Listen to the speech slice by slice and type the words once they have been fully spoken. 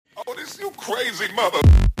crazy mother.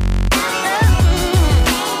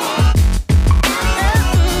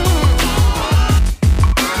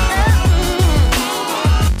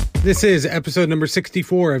 This is episode number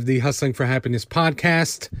 64 of the Hustling for Happiness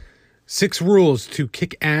podcast. 6 rules to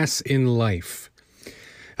kick ass in life.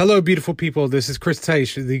 Hello, beautiful people. This is Chris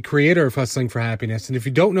Teich, the creator of Hustling for Happiness. And if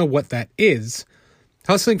you don't know what that is,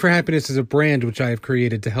 Hustling for Happiness is a brand which I have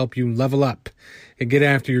created to help you level up and get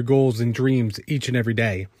after your goals and dreams each and every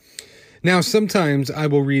day. Now, sometimes I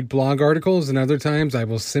will read blog articles and other times I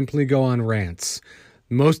will simply go on rants.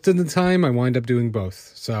 Most of the time, I wind up doing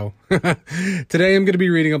both. So today I'm going to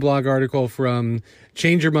be reading a blog article from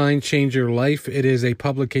Change Your Mind, Change Your Life. It is a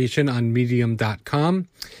publication on medium.com.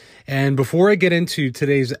 And before I get into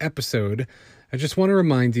today's episode, I just want to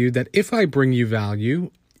remind you that if I bring you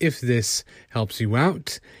value, if this helps you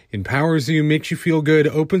out, empowers you, makes you feel good,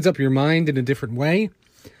 opens up your mind in a different way,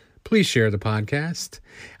 please share the podcast.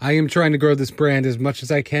 I am trying to grow this brand as much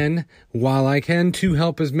as I can, while I can, to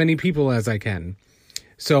help as many people as I can.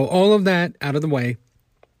 So all of that out of the way,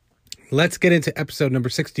 let's get into episode number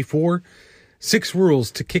 64, 6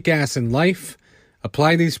 rules to kick ass in life.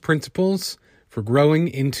 Apply these principles for growing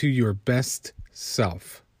into your best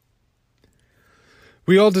self.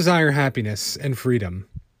 We all desire happiness and freedom.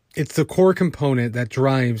 It's the core component that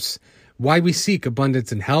drives why we seek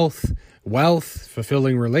abundance in health, wealth,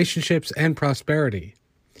 fulfilling relationships, and prosperity.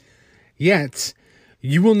 Yet,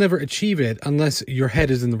 you will never achieve it unless your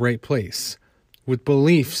head is in the right place, with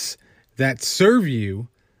beliefs that serve you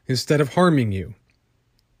instead of harming you.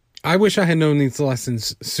 I wish I had known these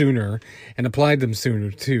lessons sooner and applied them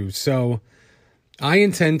sooner too. So I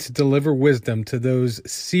intend to deliver wisdom to those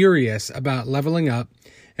serious about leveling up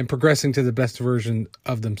and progressing to the best version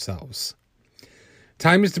of themselves.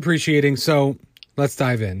 Time is depreciating, so let's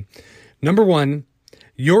dive in. Number 1,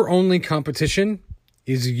 your only competition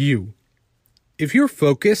is you. If you're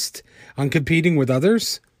focused on competing with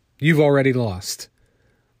others, you've already lost.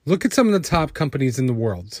 Look at some of the top companies in the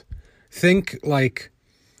world. Think like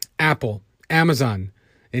Apple, Amazon,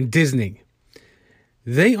 and Disney.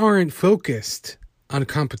 They aren't focused on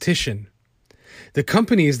competition. The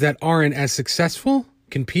companies that aren't as successful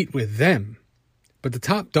compete with them. But the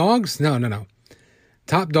top dogs? No.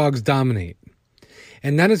 Top dogs dominate.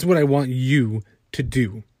 And that is what I want you to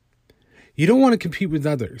do. You don't want to compete with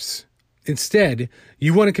others. Instead,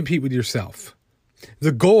 you want to compete with yourself.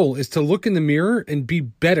 The goal is to look in the mirror and be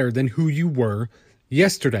better than who you were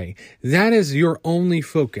yesterday. That is your only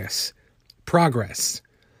focus. Progress.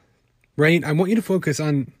 Right? I want you to focus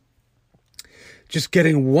on just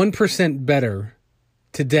getting 1% better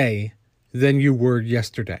today than you were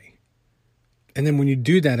yesterday. And then when you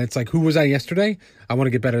do that, it's like, who was I yesterday? I want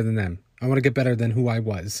to get better than them. I want to get better than who I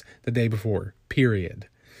was the day before, period.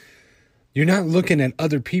 You're not looking at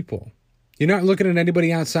other people. You're not looking at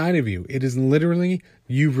anybody outside of you. It is literally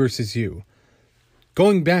you versus you.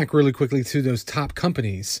 Going back really quickly to those top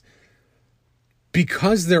companies,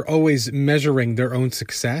 because they're always measuring their own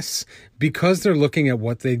success, because they're looking at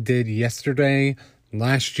what they did yesterday,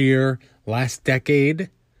 last year, last decade,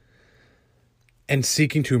 and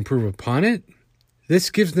seeking to improve upon it,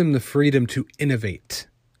 this gives them the freedom to innovate,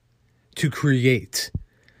 to create,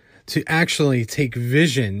 to actually take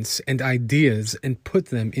visions and ideas and put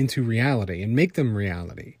them into reality and make them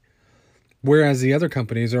reality. Whereas the other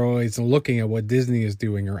companies are always looking at what Disney is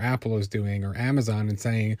doing or Apple is doing or Amazon and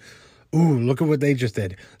saying, ooh, look at what they just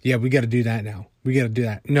did. Yeah, we got to do that now. We got to do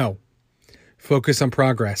that. No. Focus on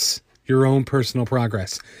progress, your own personal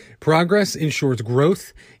progress. Progress ensures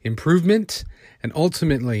growth, improvement, and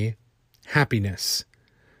ultimately happiness.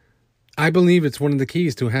 I believe it's one of the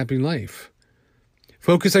keys to a happy life.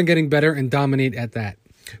 Focus on getting better and dominate at that.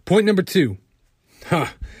 Point number 2,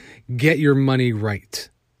 get your money right.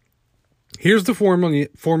 Here's the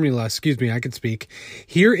formula. Excuse me, I can speak.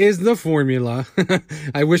 Here is the formula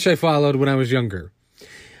I wish I followed when I was younger.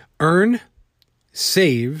 Earn,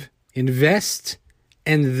 save, invest,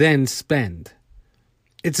 and then spend.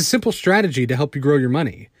 It's a simple strategy to help you grow your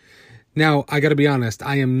money. Now, I got to be honest,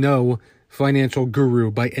 I am no financial guru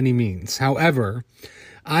by any means. However,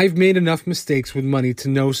 I've made enough mistakes with money to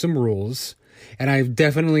know some rules, and I've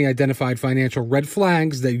definitely identified financial red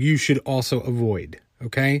flags that you should also avoid,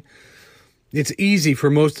 okay? It's easy for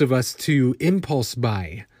most of us to impulse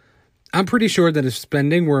buy. I'm pretty sure that if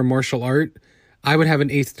spending were a martial art, I would have an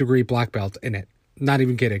 8th degree black belt in it. Not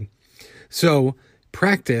even kidding. So,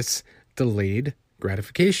 practice delayed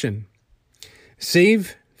gratification.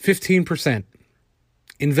 Save 15%.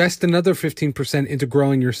 Invest another 15% into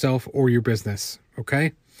growing yourself or your business,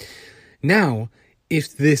 okay? Now,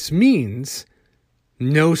 if this means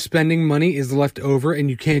no spending money is left over and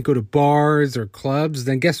you can't go to bars or clubs,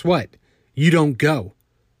 then guess what? You don't go.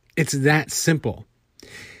 It's that simple.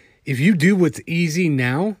 If you do what's easy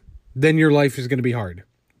now, then your life is going to be hard.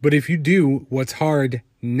 But if you do what's hard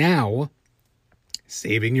now,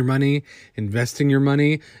 saving your money, investing your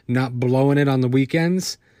money, not blowing it on the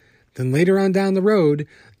weekends, then later on down the road,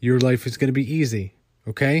 your life is going to be easy.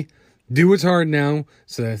 Okay? Do what's hard now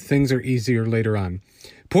so that things are easier later on.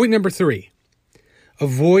 Point number 3,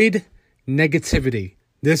 avoid negativity.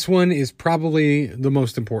 This one is probably the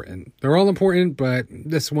most important. They're all important, but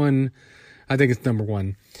this one, I think it's number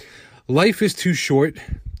 1. Life is too short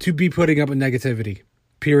to be putting up with negativity,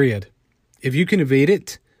 period. If you can evade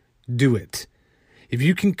it, do it. If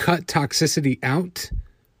you can cut toxicity out,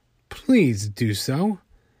 please do so.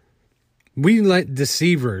 We let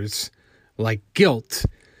deceivers like guilt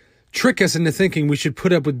trick us into thinking we should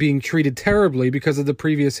put up with being treated terribly because of the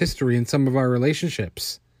previous history in some of our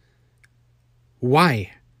relationships.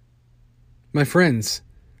 Why? My friends,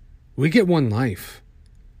 we get one life.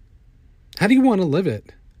 How do you want to live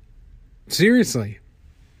it? Seriously.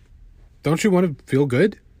 Don't you want to feel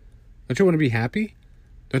good? Don't you want to be happy?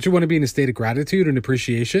 Don't you want to be in a state of gratitude and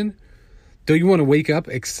appreciation? Don't you want to wake up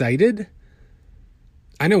excited?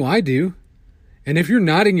 I know I do. And if you're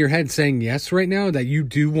nodding your head saying yes right now, that you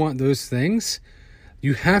do want those things,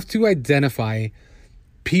 you have to identify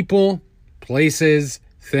people, places,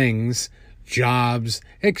 things, jobs,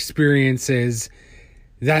 experiences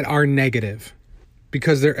that are negative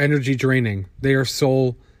because they're energy draining. They are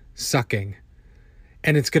soul sucking.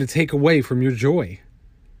 And it's going to take away from your joy.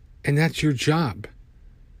 And that's your job.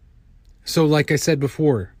 So like I said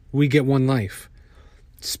before, we get one life.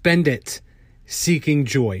 Spend it seeking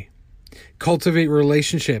joy. Cultivate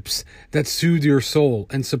relationships that soothe your soul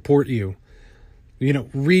and support you.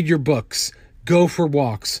 Read your books, go for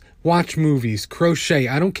walks, watch movies, crochet.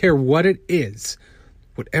 I don't care what it is.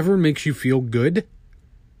 Whatever makes you feel good,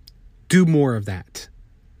 do more of that.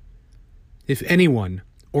 If anyone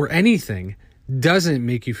or anything doesn't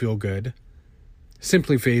make you feel good,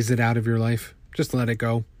 simply phase it out of your life. Just let it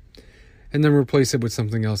go. And then replace it with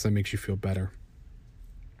something else that makes you feel better.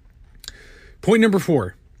 Point number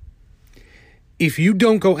 4. If you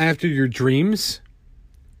don't go after your dreams,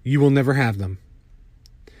 you will never have them.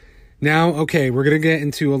 Now, okay, we're going to get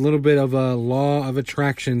into a little bit of a law of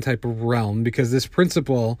attraction type of realm because this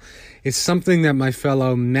principle is something that my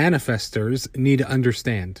fellow manifestors need to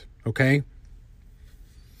understand, okay?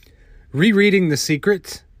 Rereading The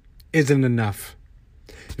Secret isn't enough.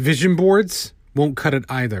 Vision boards won't cut it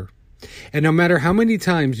either. And no matter how many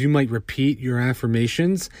times you might repeat your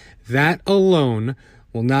affirmations, that alone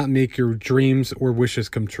will not make your dreams or wishes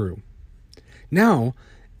come true. Now,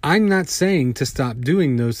 I'm not saying to stop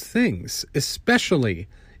doing those things, especially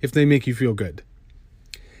if they make you feel good.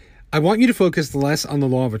 I want you to focus less on the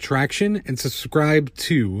law of attraction and subscribe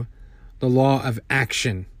to the law of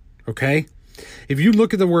action, okay? If you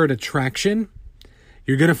look at the word attraction,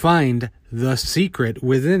 you're going to find the secret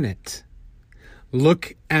within it.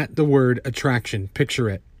 Look at the word attraction. Picture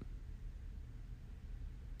it.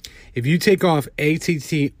 If you take off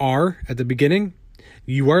ATTR at the beginning,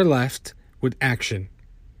 you are left with action.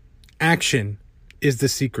 Action is the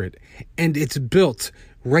secret, and it's built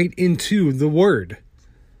right into the word.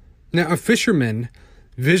 Now, a fisherman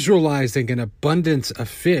visualizing an abundance of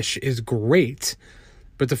fish is great,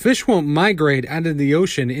 but the fish won't migrate out of the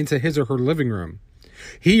ocean into his or her living room.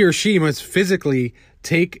 He or she must physically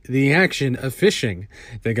take the action of fishing.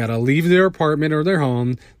 They got to leave their apartment or their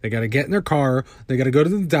home. They got to get in their car. They got to go to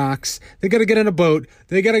the docks. They got to get in a boat.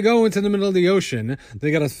 They got to go into the middle of the ocean. They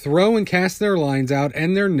got to throw and cast their lines out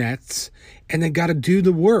and their nets, and they got to do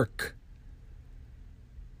the work.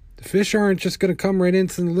 The fish aren't just going to come right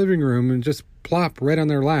into the living room and just plop right on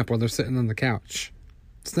their lap while they're sitting on the couch.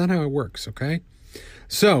 It's not how it works, okay?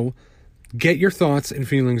 So, get your thoughts and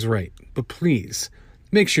feelings right. But please,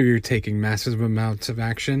 make sure you're taking massive amounts of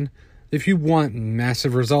action. If you want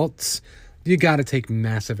massive results, you got to take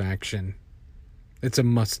massive action. It's a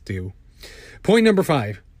must-do. Point number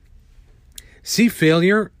 5. See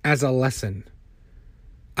failure as a lesson.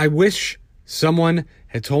 I wish someone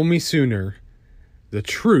had told me sooner the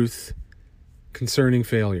truth concerning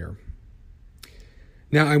failure.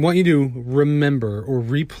 Now, I want you to remember or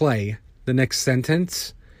replay the next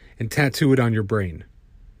sentence and tattoo it on your brain.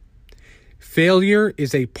 Failure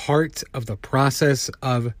is a part of the process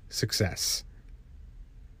of success.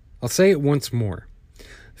 I'll say it once more.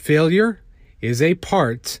 Failure is a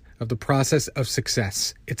part of the process of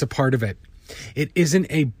success. It's a part of it. It isn't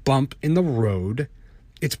a bump in the road.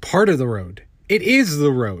 It's part of the road. It is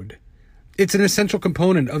the road. It's an essential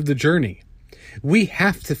component of the journey. We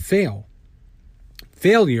have to fail.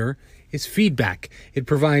 Failure is feedback. It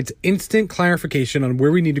provides instant clarification on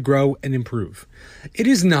where we need to grow and improve. It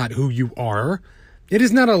is not who you are. It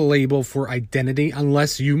is not a label for identity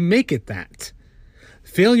unless you make it that.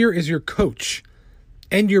 Failure is your coach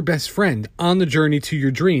and your best friend on the journey to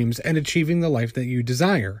your dreams and achieving the life that you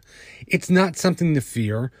desire. It's not something to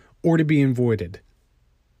fear or to be avoided.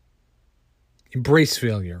 Embrace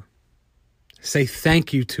failure. Say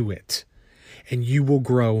thank you to it, and you will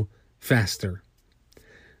grow faster.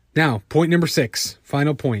 Now, point number 6,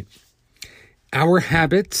 final point. Our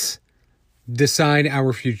habits decide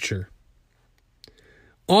our future.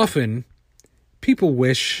 Often, people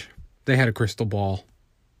wish they had a crystal ball.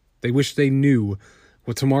 They wish they knew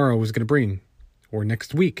what tomorrow was going to bring, or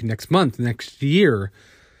next week, next month, next year.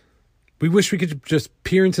 We wish we could just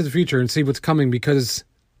peer into the future and see what's coming because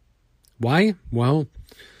why? Well,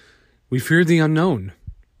 we fear the unknown.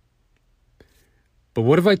 But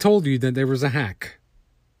what if I told you that there was a hack?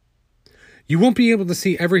 You won't be able to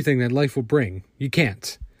see everything that life will bring. You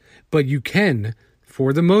can't. But you can,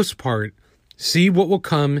 for the most part, see what will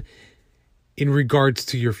come in regards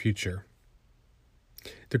to your future.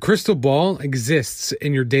 The crystal ball exists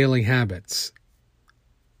in your daily habits.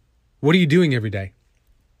 What are you doing every day?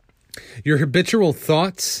 Your habitual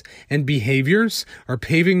thoughts and behaviors are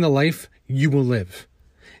paving the life you will live.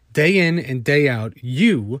 Day in and day out,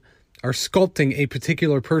 you are sculpting a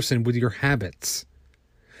particular person with your habits.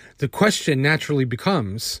 The question naturally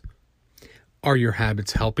becomes, are your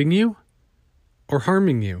habits helping you or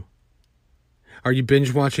harming you? Are you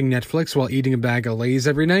binge watching Netflix while eating a bag of Lay's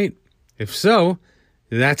every night? If so,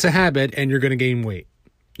 that's a habit and you're going to gain weight.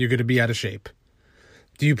 You're going to be out of shape.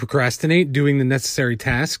 Do you procrastinate doing the necessary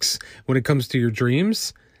tasks when it comes to your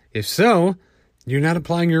dreams? If so, you're not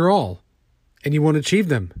applying your all and you won't achieve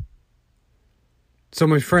them. So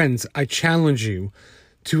my friends, I challenge you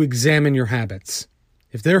to examine your habits.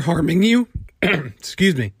 If they're harming you,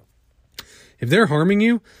 if they're harming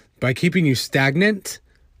you by keeping you stagnant,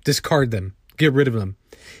 discard them, get rid of them.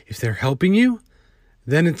 If they're helping you,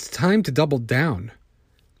 then it's time to double down.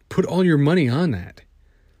 Put all your money on that.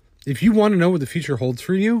 If you want to know what the future holds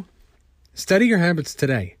for you, study your habits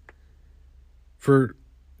today. For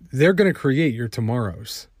they're going to create your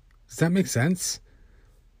tomorrows. Does that make sense?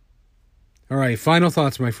 All right, final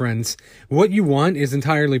thoughts, my friends. What you want is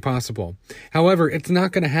entirely possible. However, it's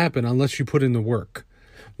not going to happen unless you put in the work.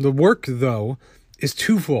 The work, though, is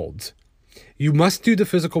twofold. You must do the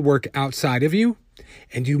physical work outside of you,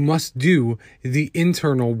 and you must do the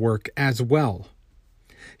internal work as well.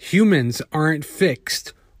 Humans aren't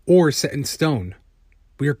fixed or set in stone.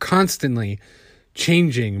 We are constantly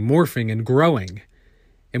changing, morphing, and growing.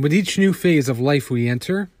 And with each new phase of life we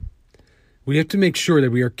enter, we have to make sure that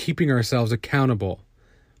we are keeping ourselves accountable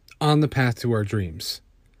on the path to our dreams.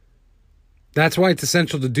 That's why it's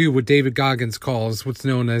essential to do what David Goggins calls what's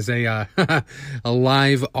known as a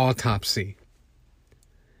live autopsy.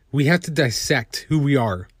 We have to dissect who we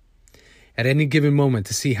are at any given moment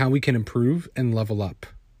to see how we can improve and level up.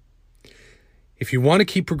 If you want to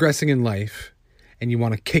keep progressing in life and you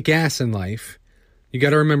want to kick ass in life, you got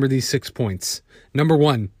to remember these 6 points. Number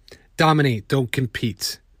 1, dominate, don't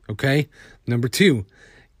compete. Okay? Number 2,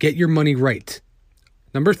 get your money right.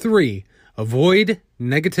 Number 3, avoid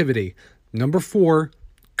negativity. Number 4,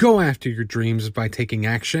 go after your dreams by taking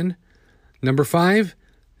action. Number 5,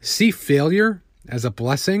 see failure as a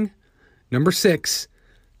blessing. Number 6,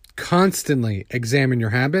 constantly examine your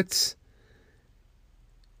habits.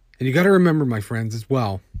 And you got to remember, my friends, as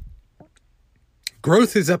well,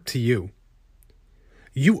 growth is up to you.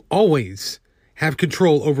 You always have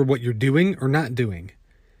control over what you're doing or not doing.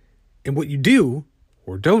 And what you do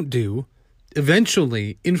or don't do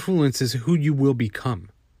eventually influences who you will become.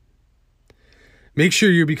 Make sure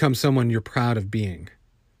you become someone you're proud of being.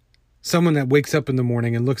 Someone that wakes up in the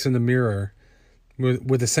morning and looks in the mirror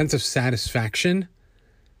with a sense of satisfaction,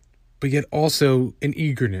 but yet also an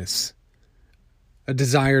eagerness, a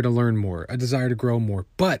desire to learn more, a desire to grow more.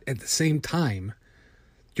 But at the same time,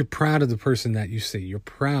 you're proud of the person that you see. You're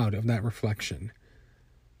proud of that reflection.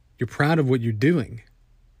 You're proud of what you're doing.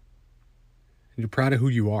 And you're proud of who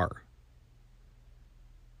you are.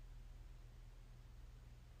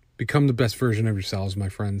 Become the best version of yourselves, my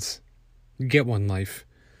friends. You get one life.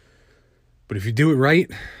 But if you do it right,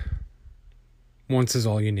 once is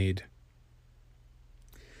all you need.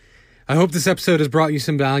 I hope this episode has brought you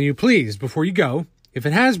some value. Please, before you go, if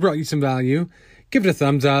it has brought you some value, give it a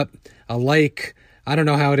thumbs up, a like. I don't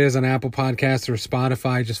know how it is on Apple Podcasts or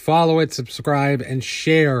Spotify. Just follow it, subscribe, and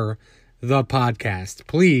share the podcast.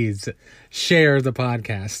 Please share the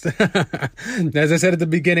podcast. As I said at the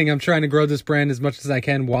beginning, I'm trying to grow this brand as much as I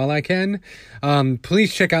can while I can.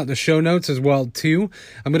 Please check out the show notes as well, too.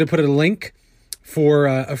 I'm going to put a link for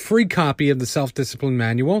a free copy of the Self-Discipline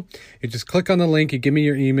Manual. You just click on the link, you give me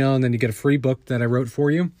your email, and then you get a free book that I wrote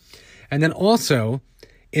for you. And then also,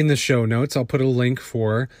 in the show notes, I'll put a link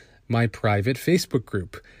for my private Facebook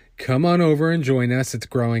group. Come on over and join us. It's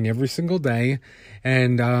growing every single day.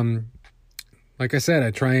 And like I said,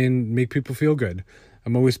 I try and make people feel good.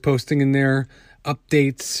 I'm always posting in there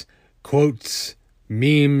updates, quotes,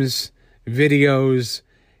 memes, videos,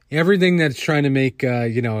 everything that's trying to make a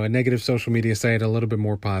negative social media site a little bit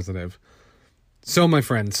more positive. So, my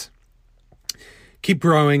friends, keep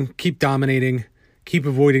growing, keep dominating, keep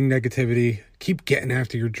avoiding negativity, keep getting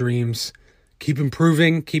after your dreams, keep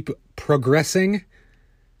improving, keep progressing.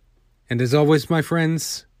 And as always, my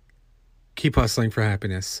friends, keep hustling for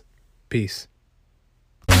happiness. Peace.